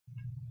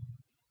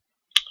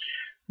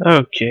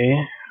Okay,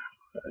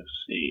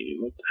 let's see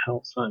what the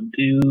hell's I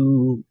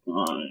do.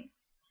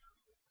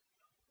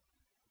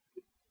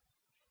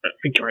 I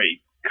think I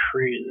already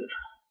created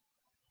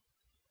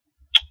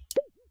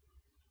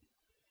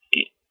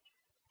it.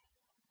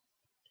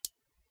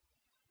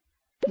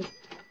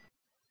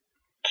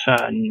 Oh,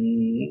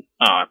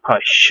 I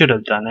probably should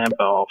have done that,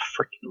 but oh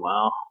freaking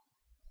well.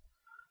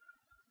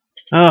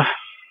 I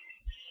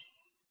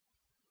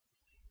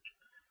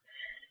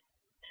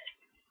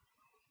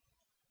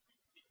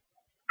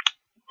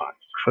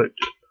could.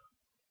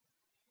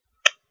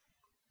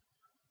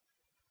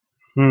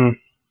 Hmm.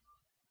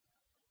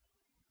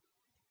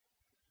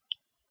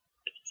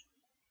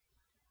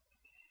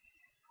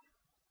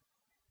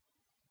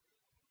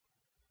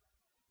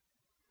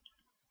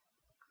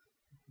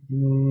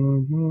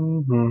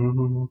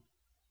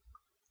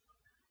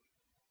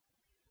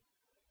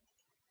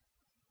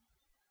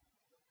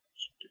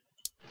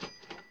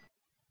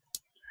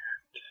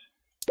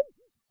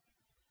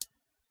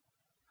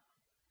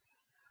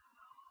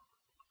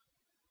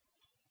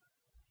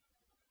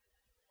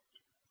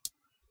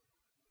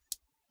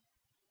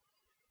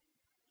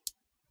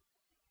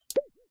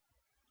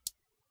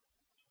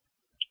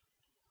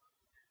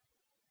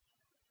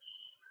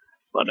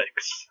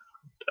 Athletics.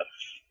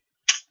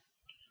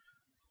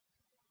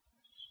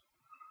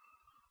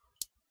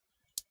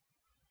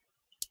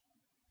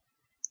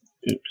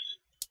 Oops.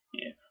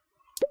 Yeah.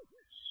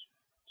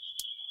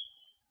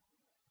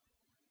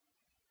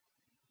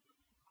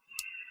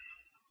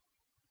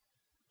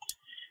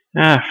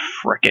 Ah,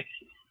 frick it.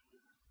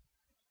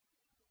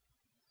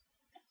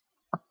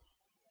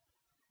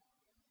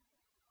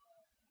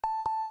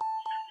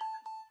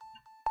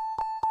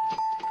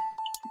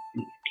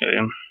 Okay.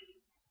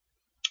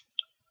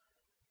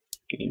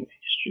 Game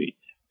Street.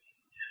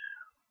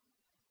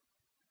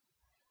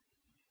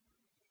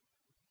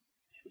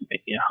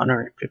 Maybe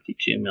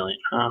 152 million,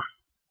 huh?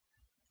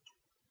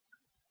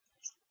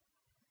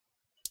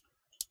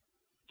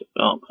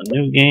 Develop a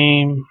new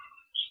game.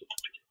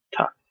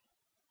 Top.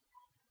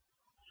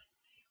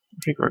 I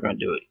think we're gonna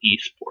do an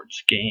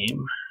esports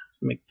game.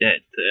 Make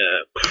that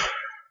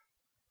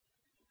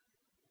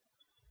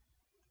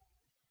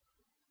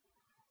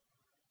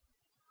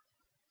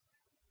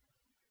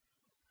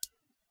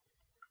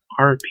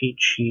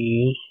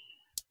RPG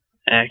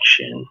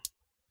action.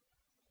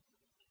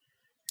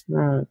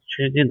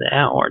 Should I do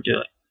that or do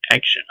an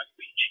action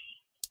RPG?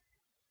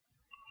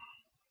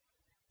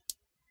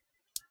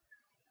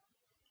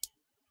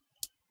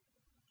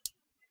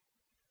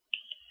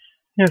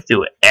 Let's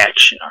do an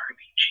action RPG.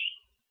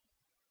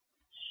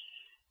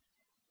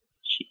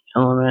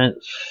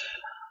 Elements.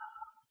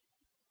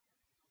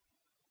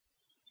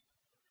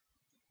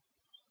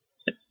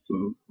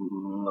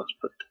 Let's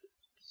put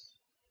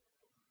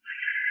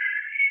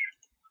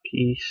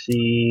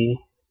PC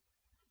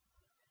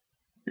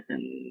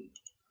and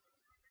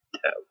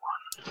that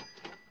one.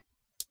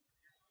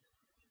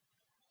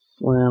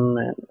 Slim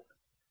and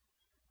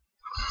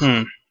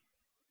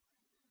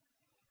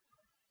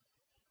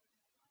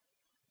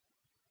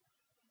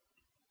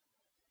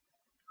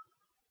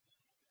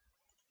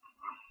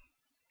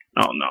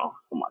oh no, I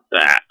don't want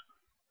that.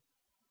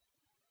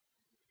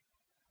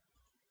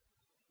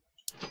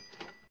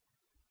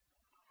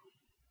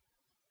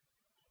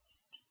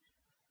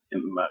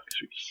 Inbox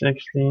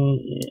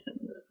 360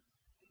 and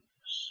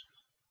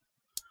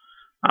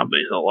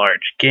obviously a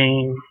large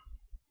game.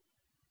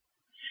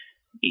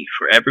 E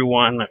for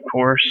everyone, of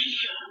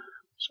course.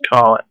 Let's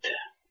call it.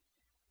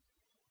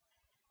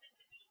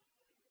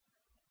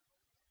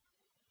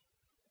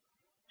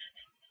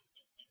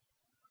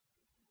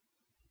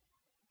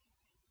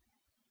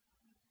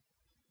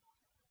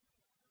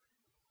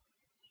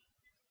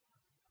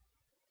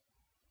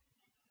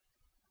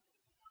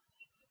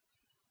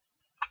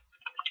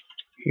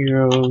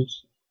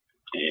 Heroes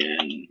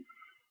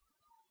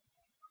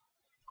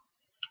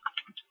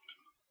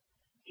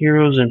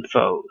and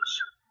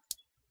foes.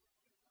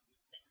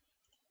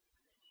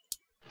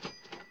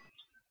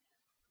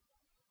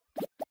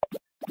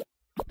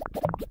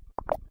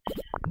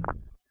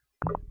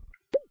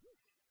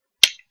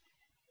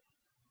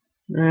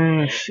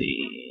 Let's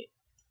see.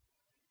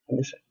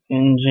 This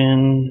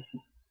engine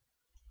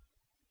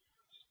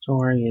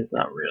story is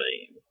not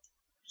really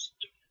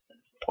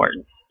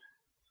important.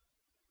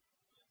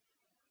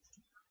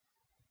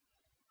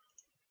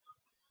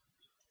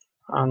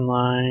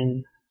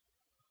 Online.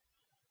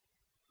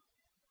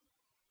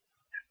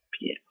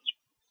 PS.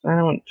 I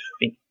don't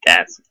think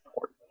that's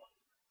important.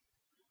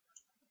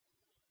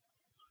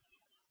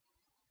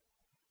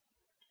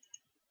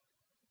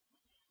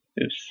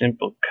 Do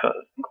simple cut,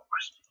 of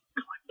course.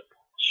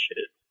 Collectible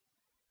shit.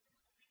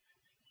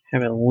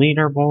 Have a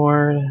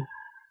leaderboard.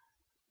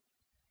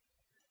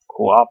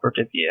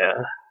 Cooperative,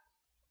 yeah.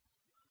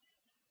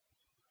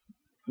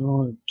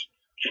 Oh,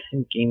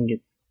 game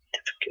get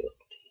difficult.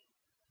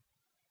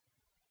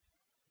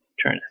 I'm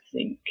trying to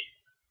think.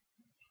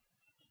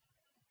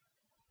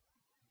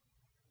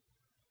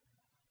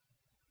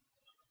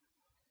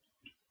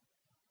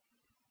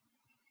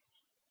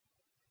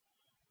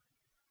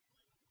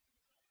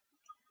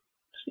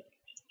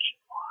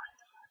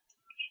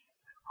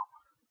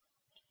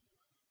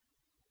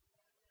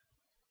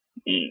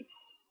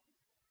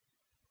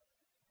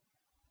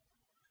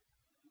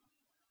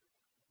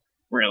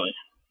 Really?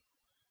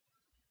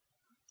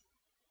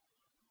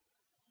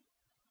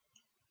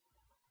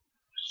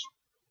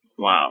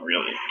 Wow,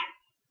 really?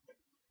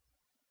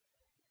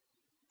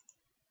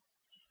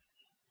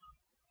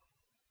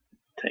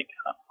 Take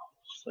out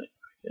sleep,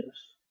 I guess.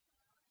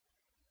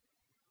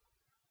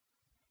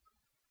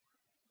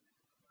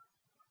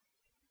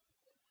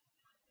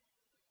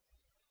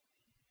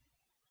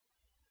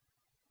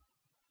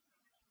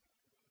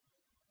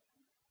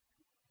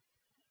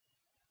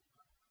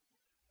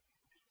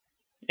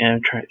 Yeah,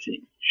 I'm trying to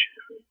see.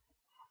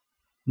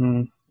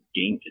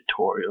 Game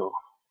tutorial.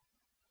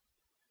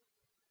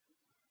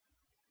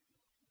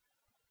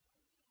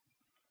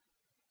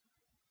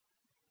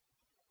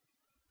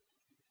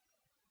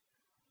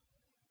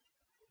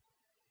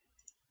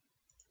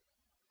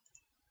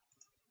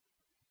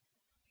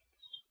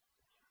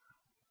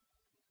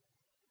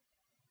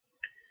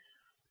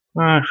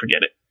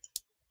 Forget it.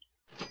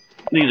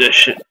 Leave that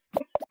shit.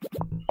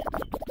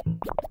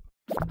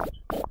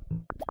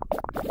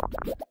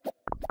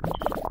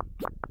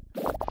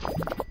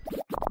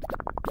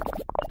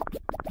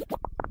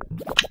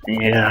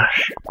 Yeah,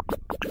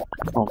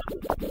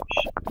 hopefully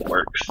it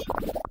works.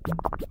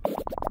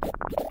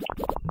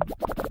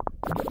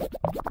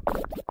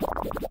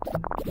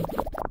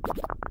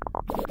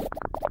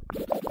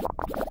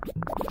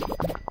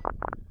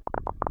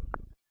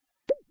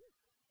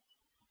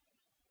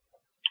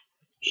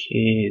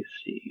 Okay, let's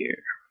see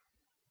here.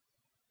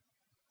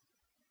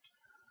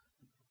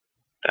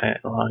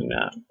 Dialogue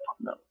now.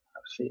 No,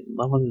 let's see.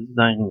 Level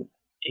design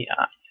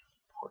AI.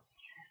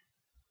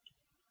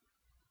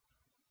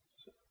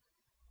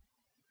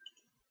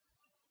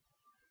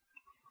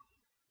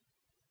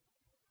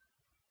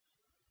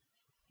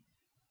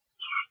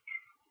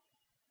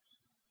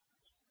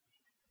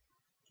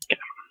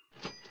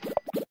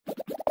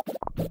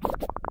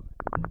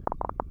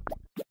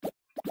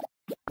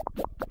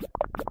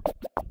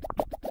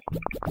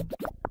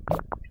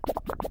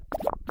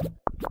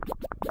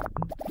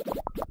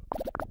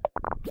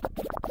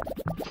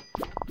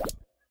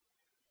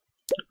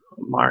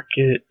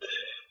 Market.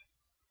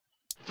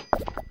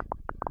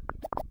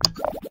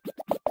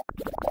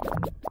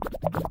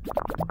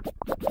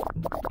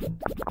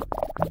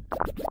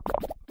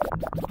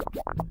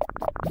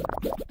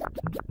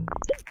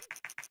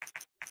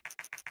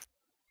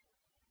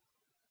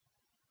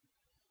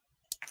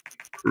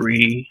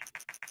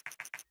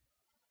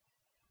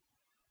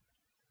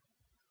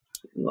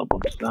 Level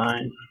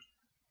design.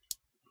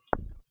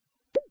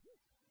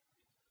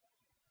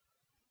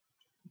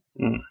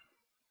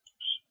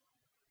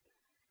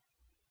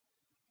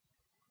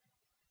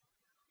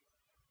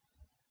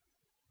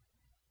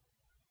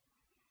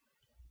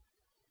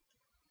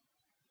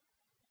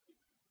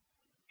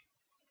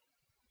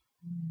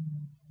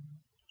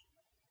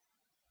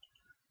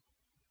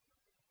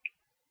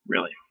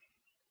 Really?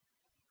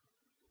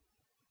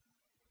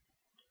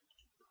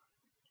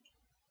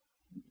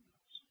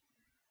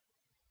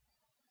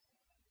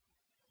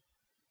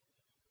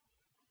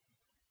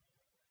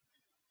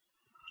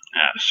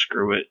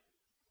 Screw it.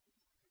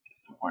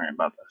 Don't worry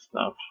about that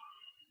stuff.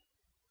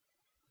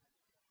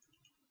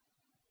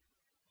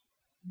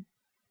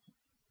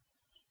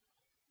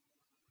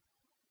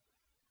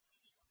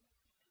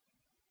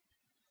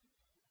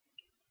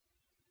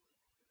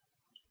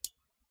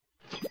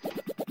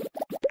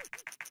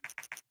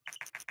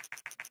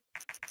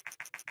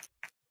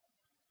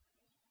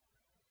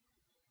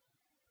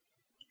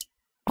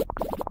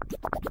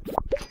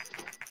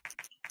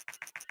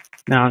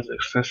 Now it's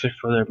exclusive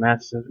for their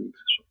massive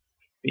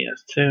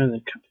PS2 and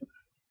the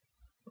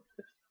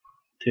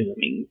to the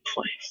main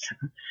place.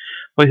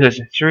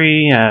 PlayStation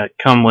 3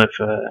 come with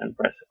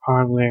impressive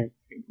hardware,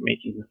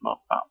 making the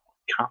most powerful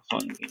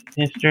console in gaming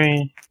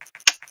history.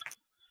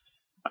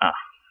 The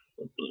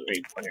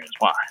Blu-ray player is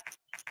why.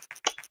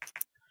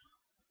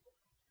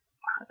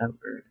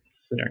 However,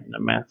 considering the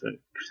massive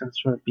success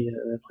for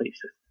the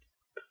PlayStation,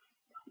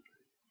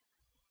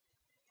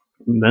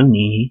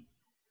 money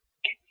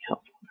can be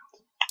helpful.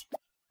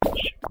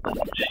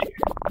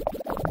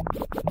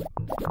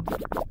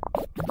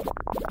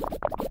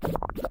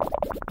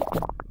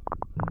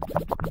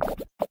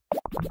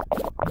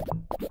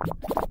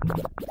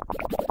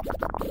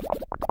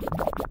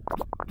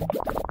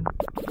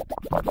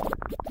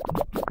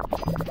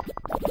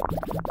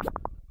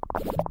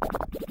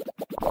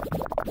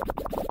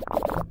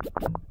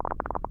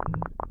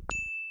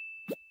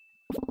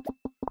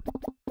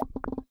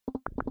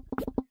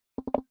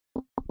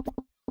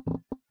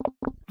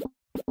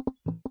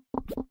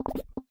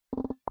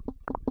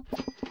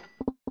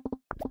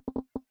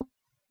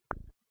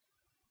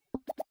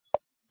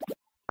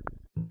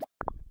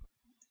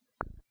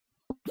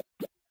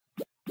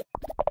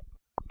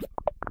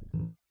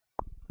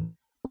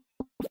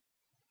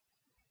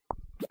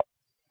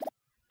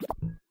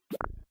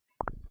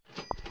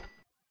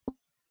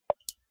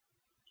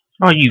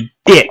 Oh, you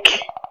dick!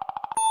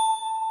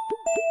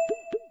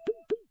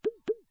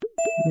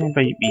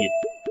 Anybody be a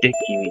dick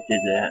if you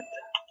did that?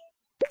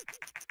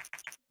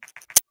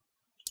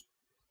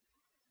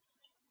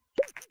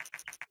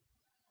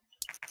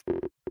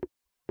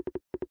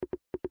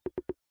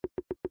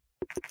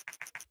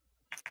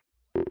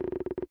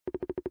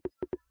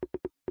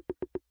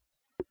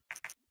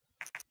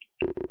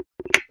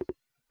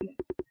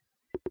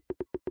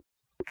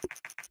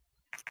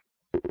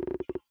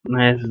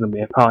 This is gonna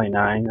be a probably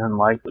 9,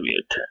 unlikely to be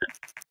a 10.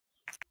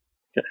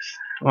 Because,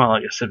 well,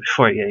 like I said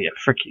before, yeah,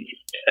 freaking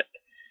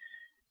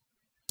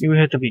you would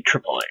have to be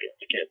AAA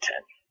to get a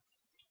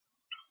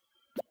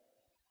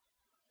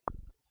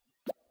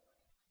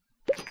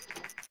 10.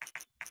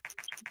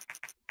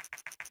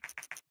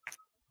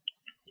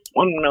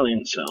 $1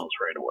 million cells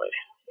right away.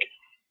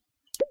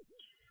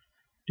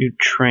 Do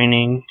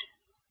training.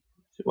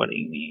 So what do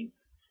you need?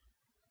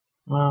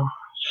 Well,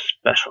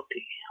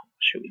 specialty.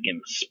 Should we give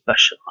him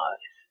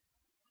specialized?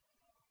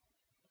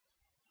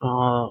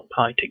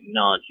 Probably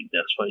technology.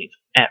 That's what he's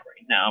at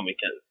right now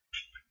because.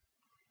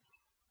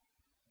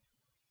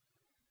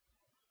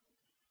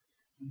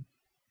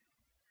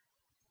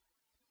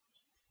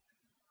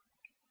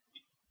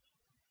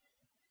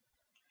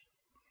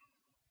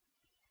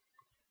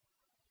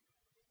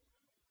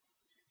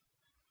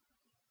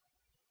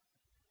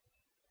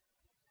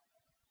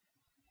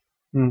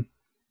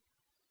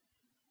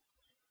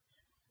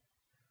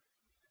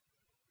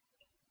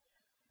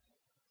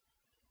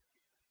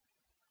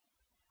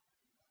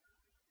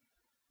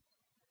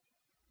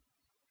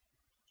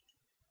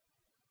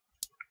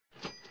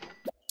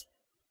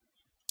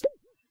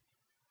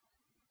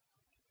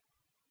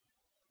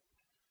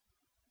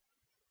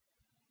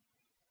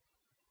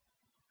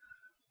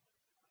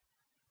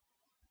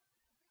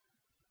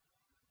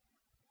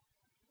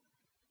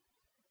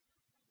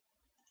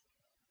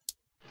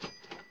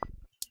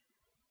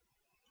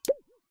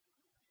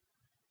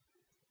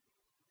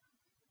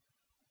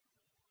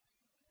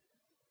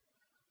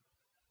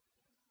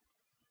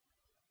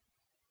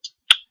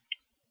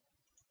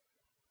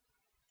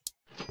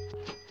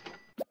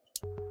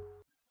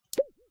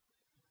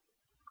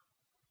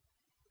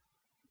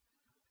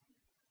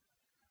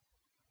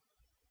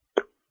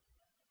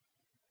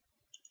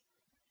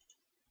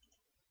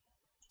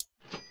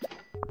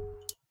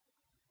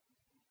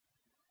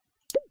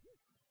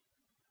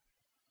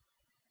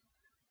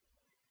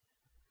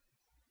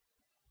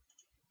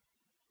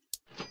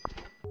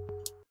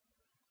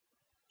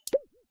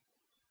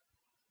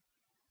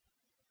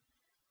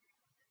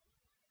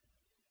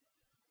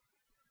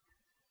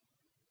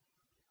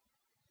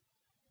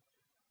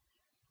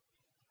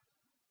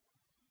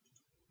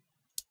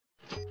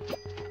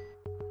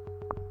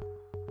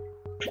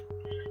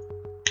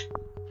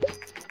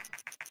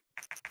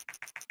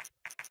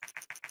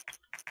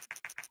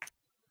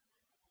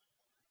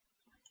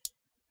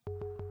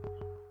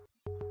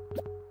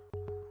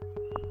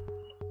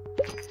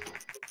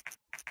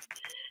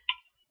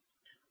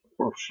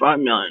 We're 5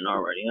 million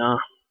already, huh?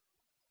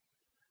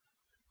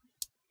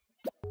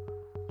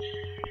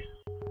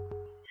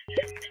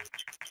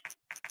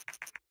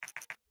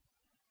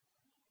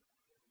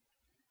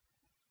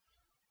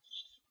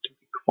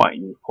 Quite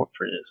important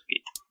for this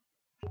game.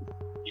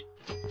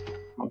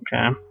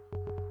 Okay.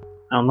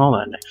 I'll know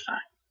that next time.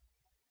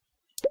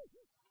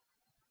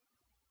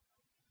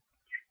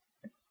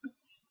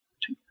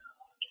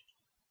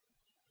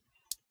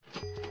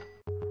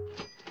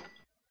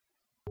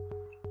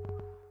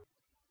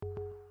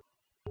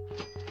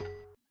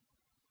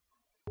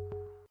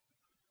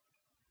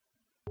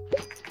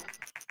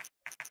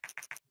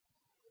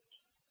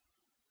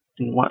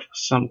 And what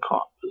some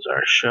call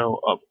bizarre show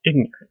of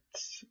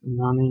ignorance,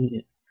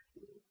 money,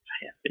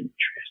 half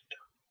interest,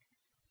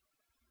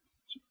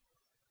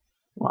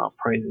 while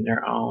praising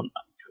their own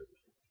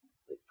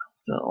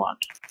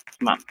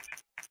month.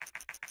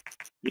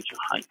 Reach a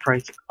high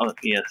price of the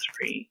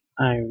PS3,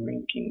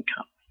 high-ranking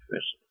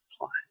companies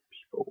supply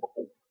people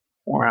with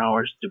 4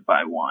 hours to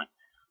buy one.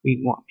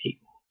 We want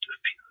people to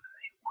feel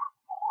they want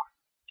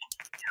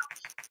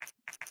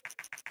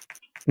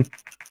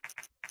more.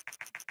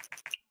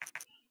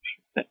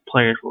 That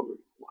players will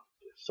want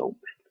this so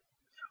big,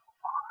 so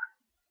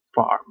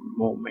far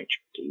more major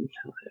games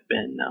have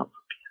been announced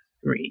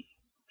for PS3.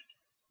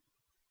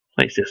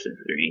 PlayStation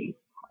 3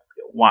 might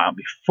be a while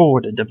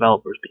before the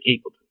developers be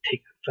able to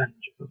take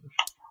advantage of it.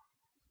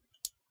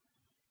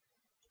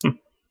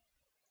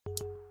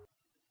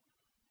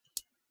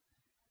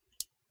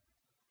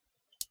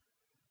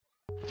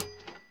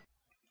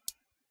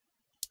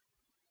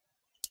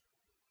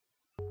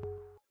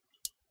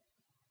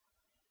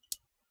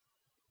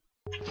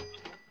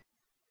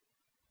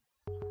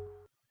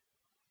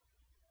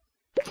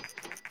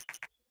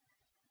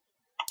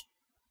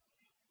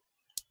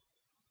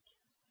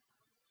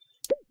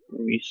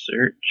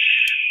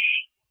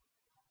 Research.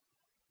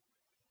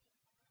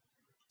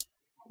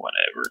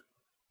 Whatever.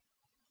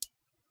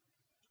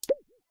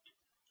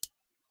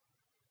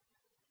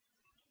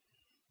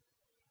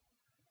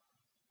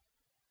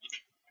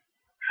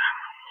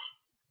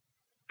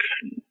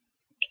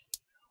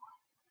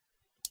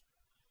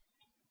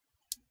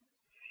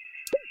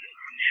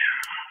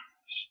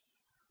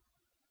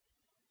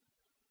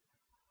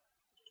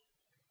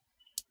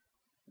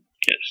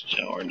 Guess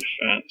tower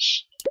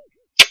defense.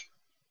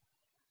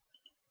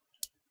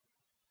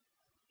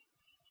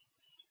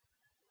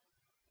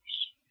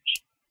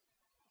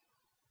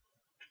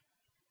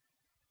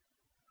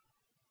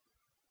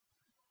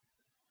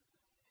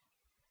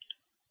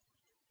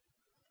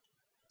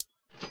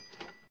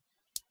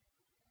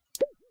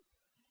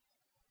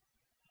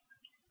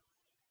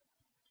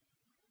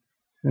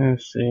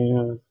 Let's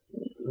see.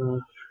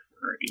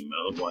 Free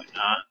mode, why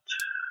not?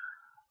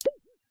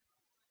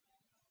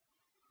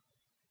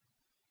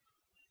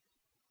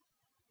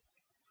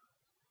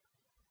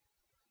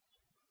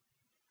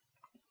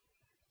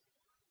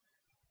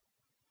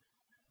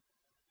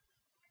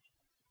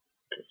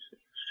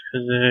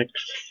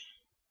 Physics.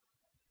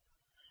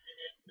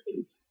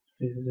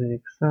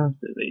 Physics. That's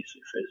the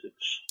basic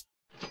physics.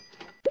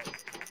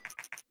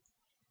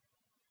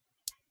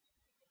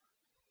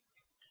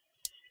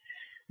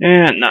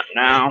 And not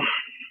now.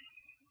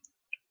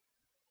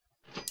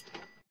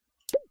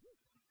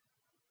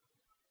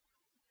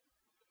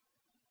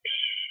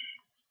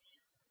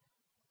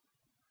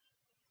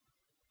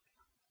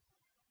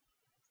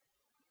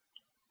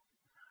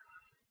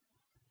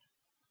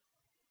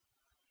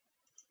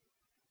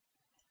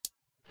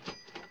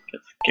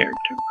 Just character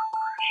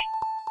progression.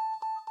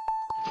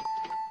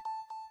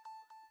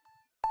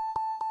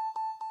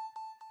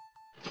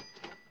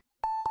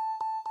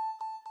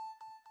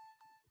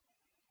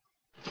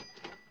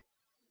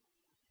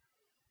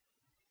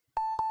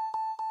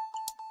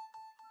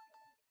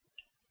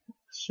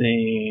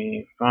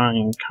 See,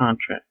 find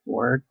contract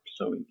work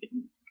so we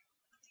can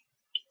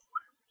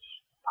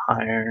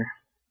hire.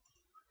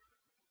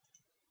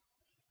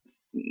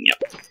 Yep.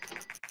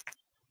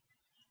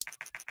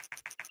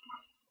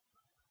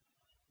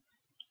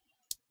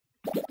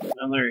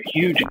 Another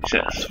huge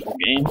successful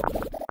game.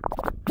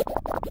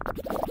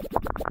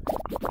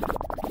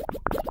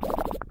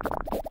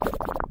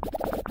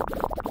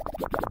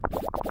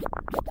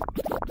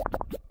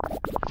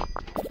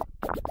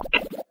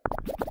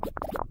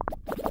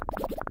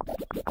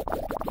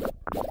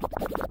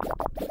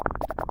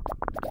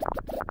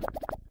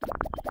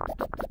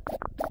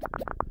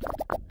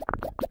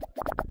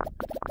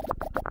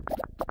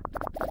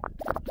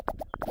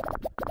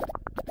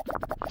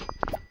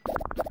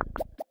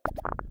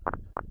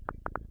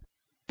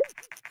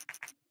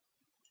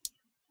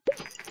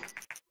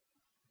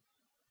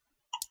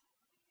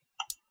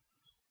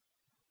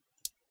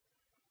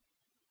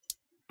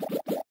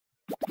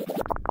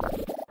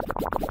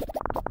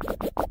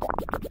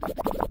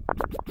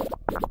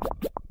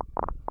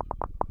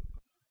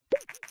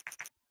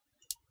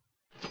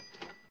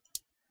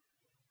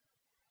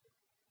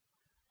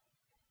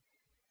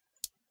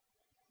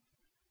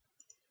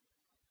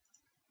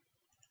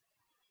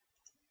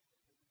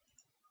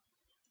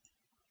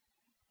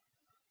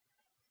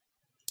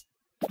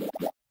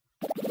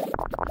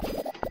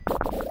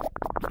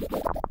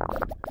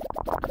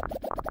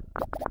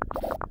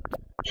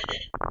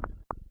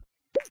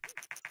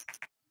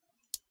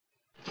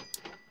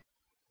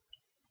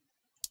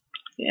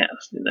 Yeah,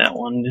 let's do that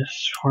one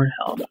just for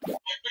hell.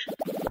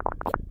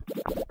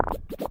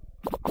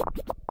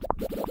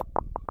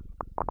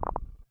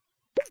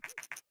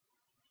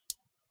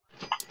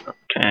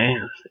 Okay,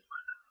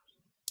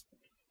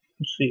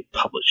 let's see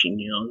publishing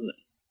deals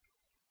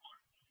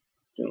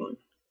doing.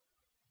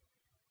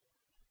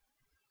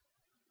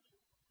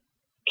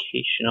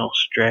 Educational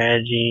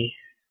strategy.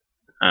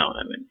 I don't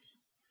have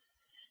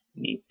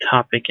any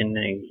topic in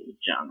the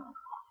genre.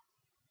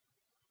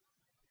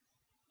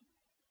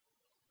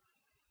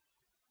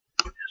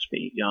 Let's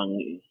be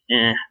young.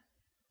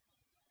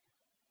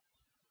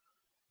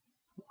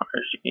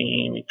 Large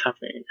game,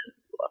 topic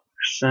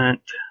 11%.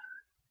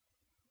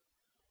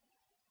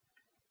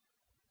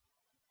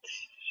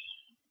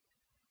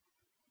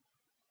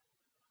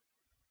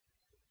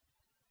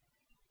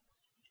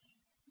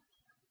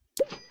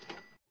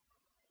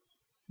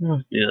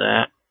 Let's do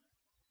that.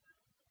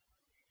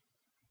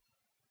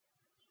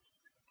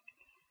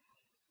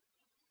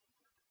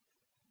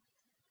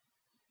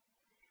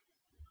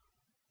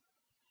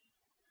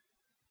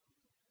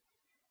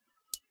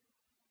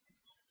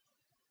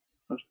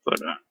 Let's put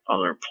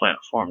other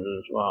platforms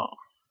as well.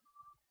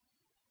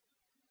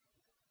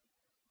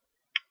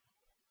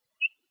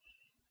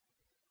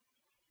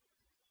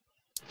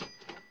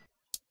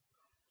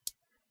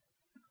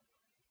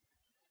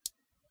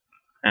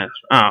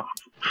 Oh,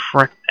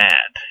 frick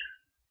that.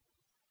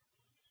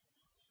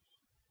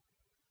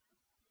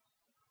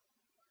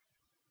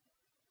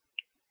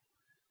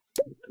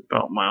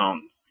 About my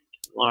own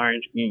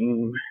large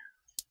game.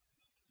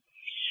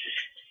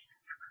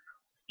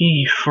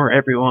 For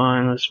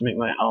everyone, let's make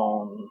my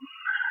own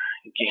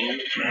game.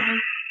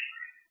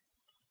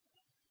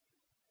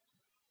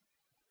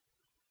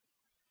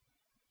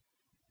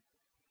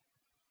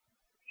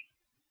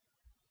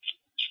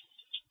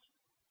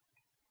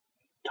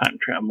 Time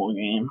travel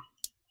game.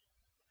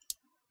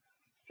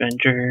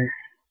 Adventure.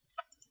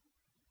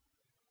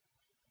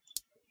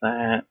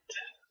 That.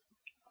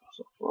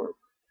 Also for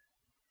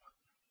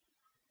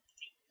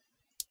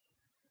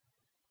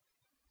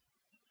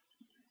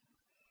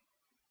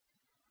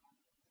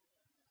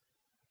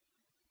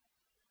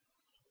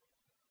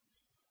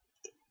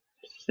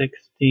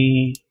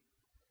 $60.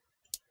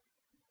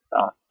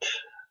 Let's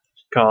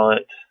call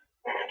it.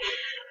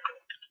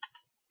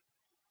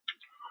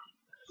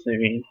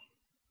 See.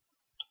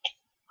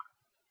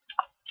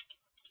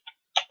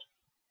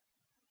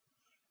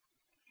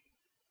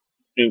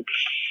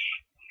 Oops.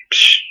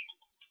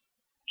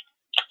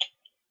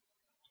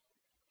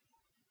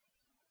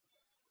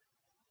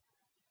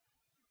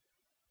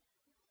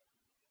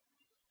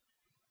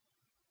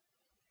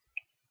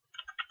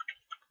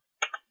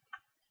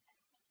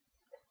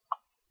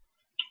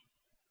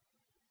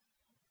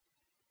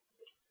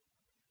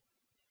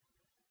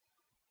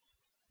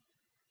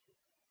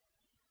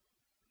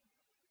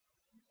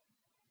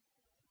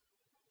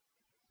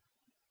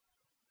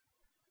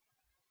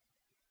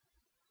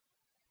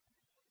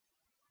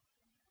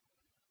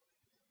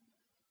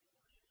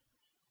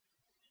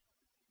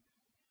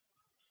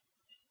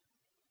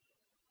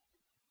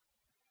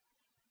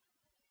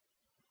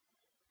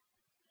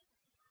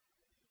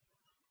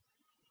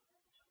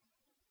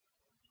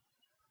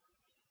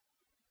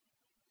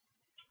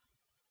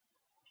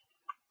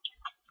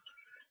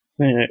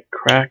 Yeah,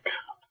 crack.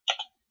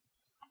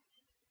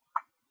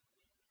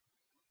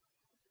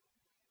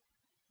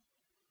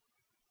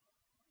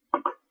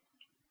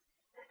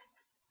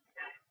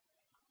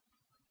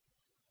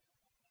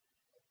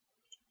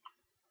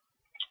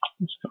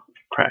 Let's go.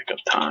 Crack of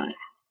time.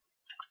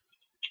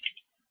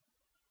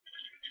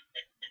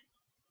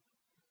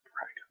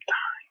 Crack of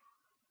time.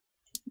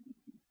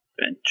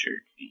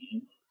 Venture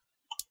game.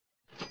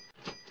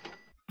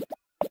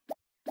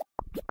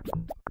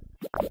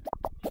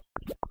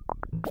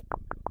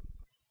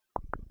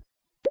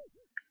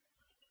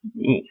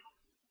 Ooh.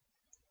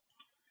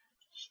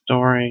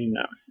 Story,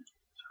 no.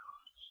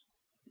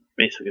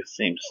 Basically the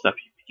same stuff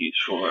you could use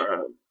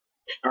for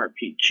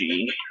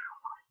RPG.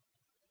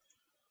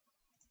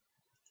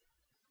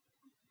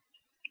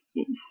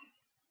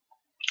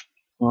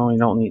 Well, we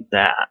don't need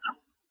that.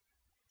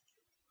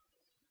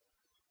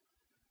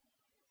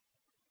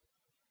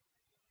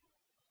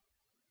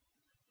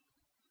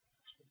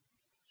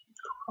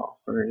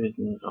 Crawford,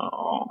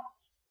 no.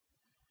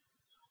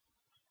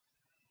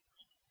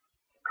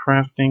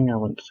 Crafting, I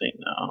wouldn't say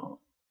no.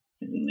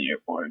 In the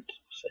airport,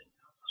 say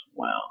no as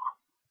well.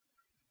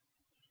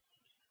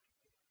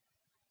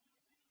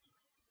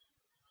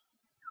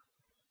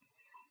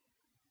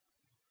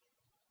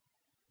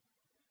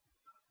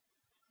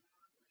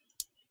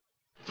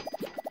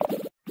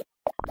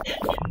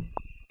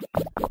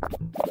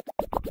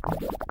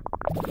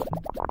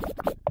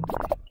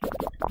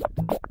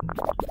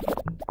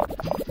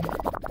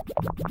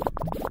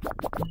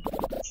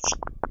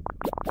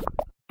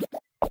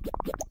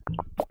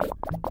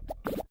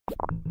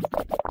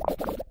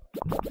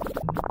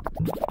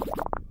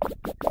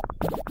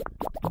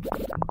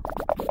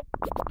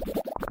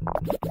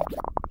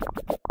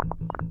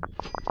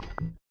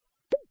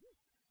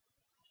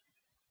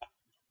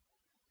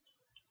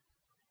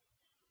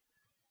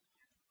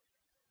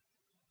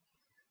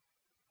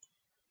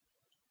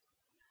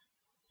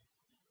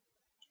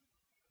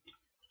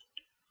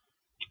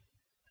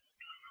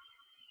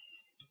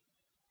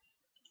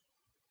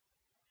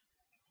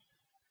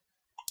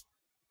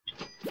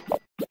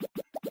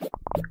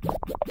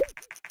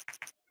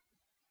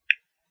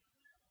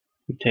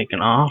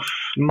 Taken off.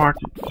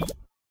 Marketing.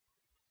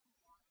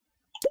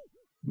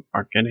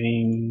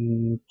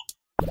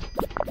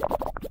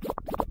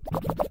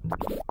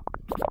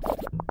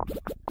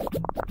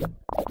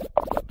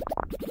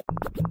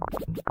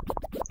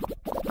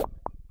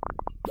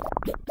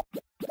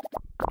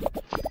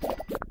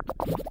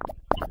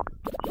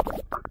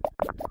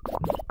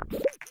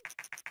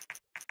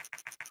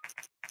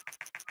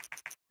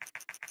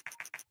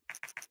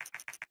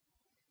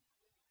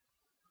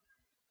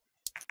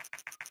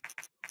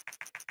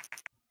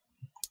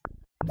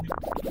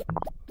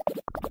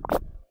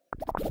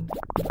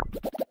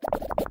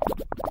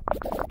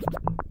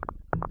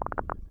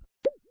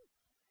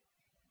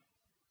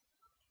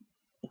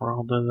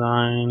 World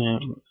design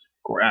and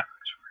graphics.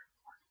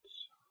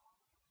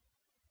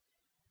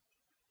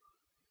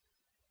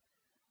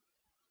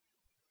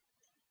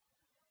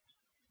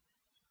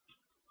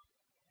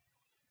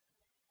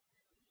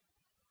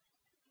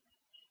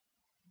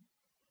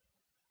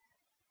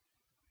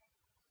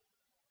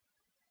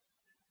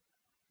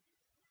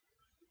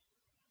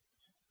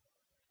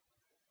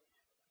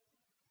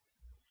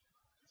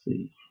 Let's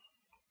see.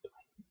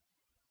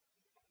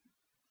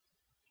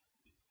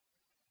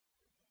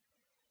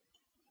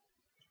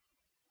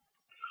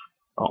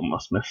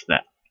 Almost missed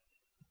that.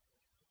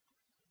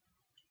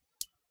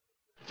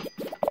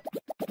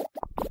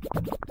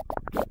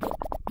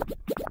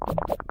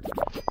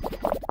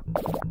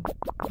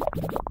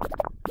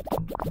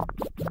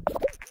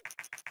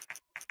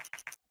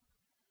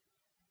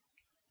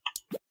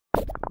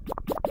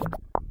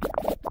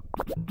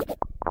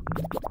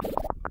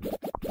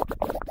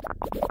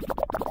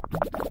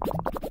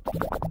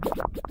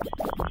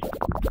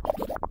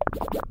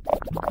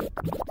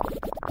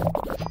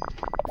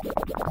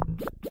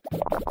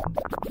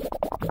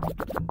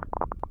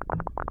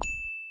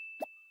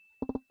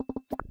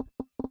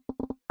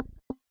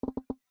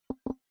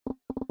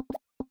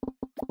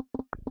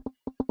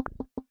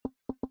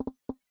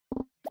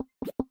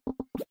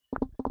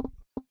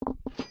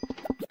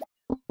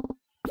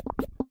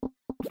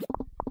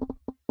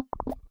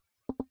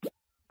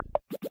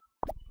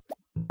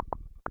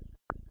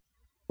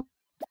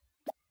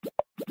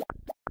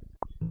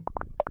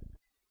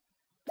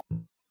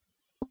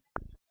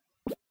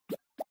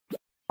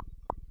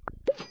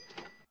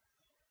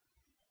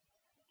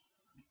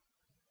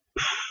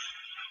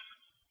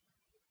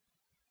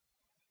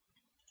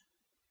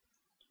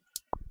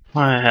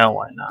 Why the hell,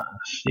 why not?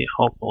 See,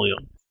 hopefully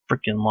it'll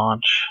freaking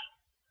launch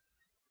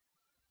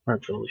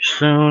relatively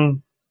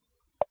soon.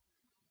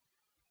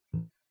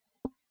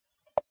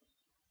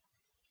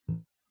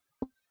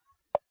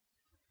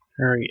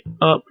 Hurry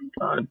up,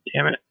 god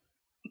damn it.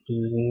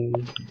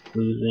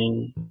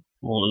 Losing.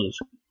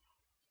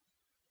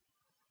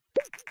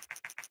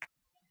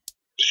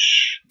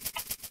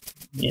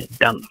 Yeah,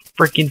 down to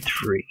freaking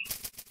 3.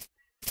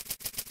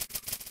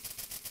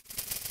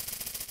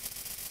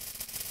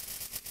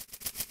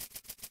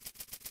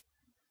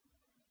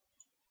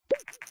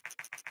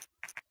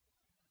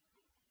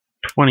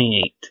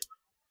 28.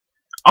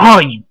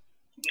 Oh,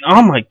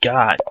 oh my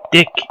god.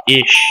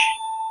 Dick-ish.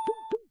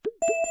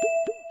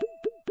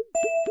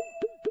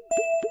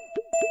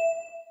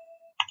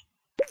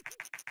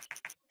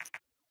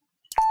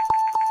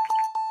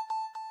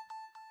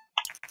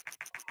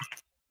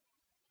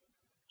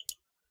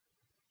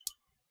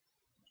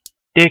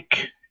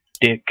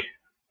 Dick.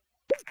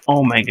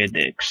 Omega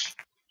dicks.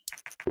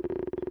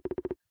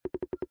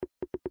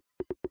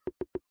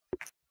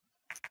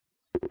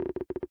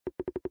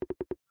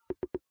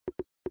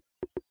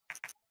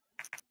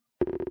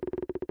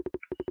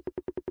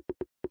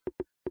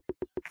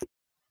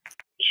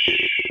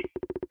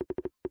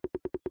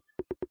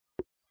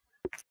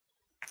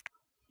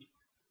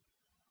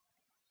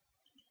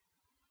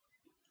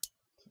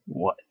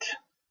 What?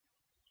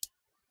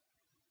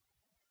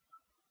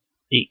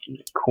 8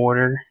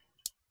 1/4.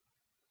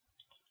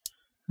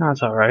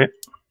 That's alright.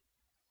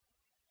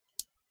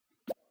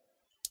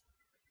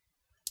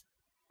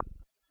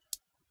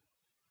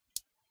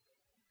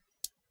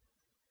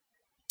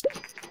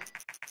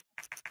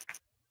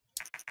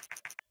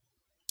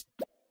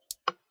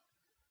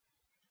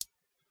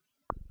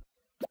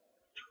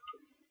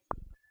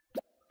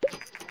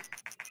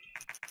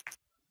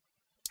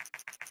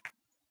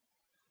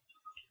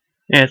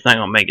 Yeah, it's not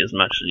gonna make as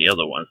much as the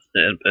other ones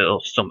did, but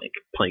it'll still make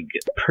it play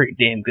good, pretty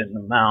damn good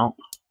amount.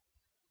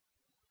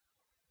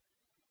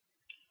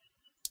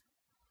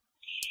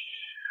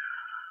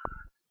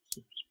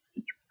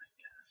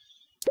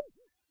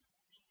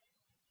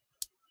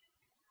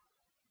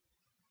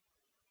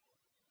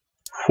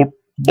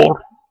 Football.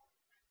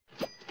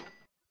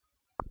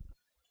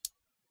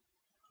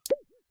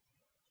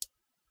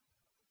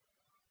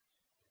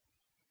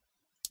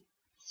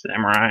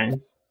 Samurai.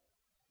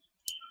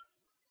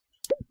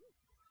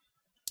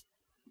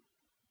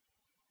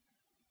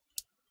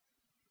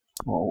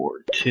 World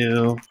War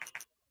II.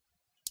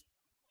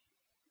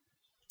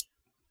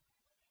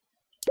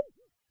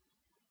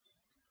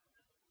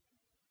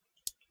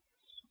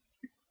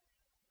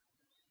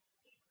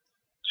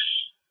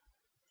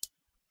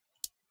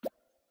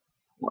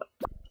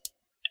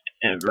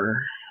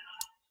 Whatever.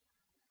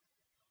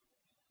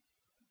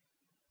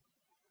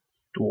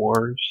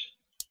 Dwarves.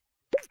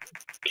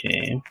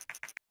 Okay.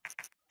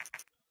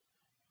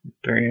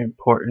 Very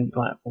important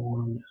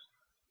platform.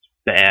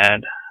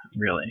 Bad,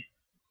 really.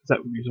 Is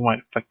that the reason why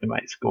it affected my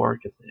score?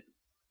 Because the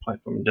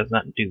platform does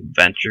not do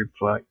venture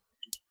fuck.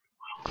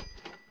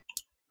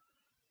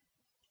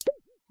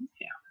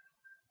 Yeah.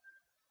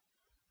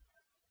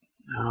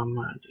 I'm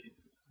gonna do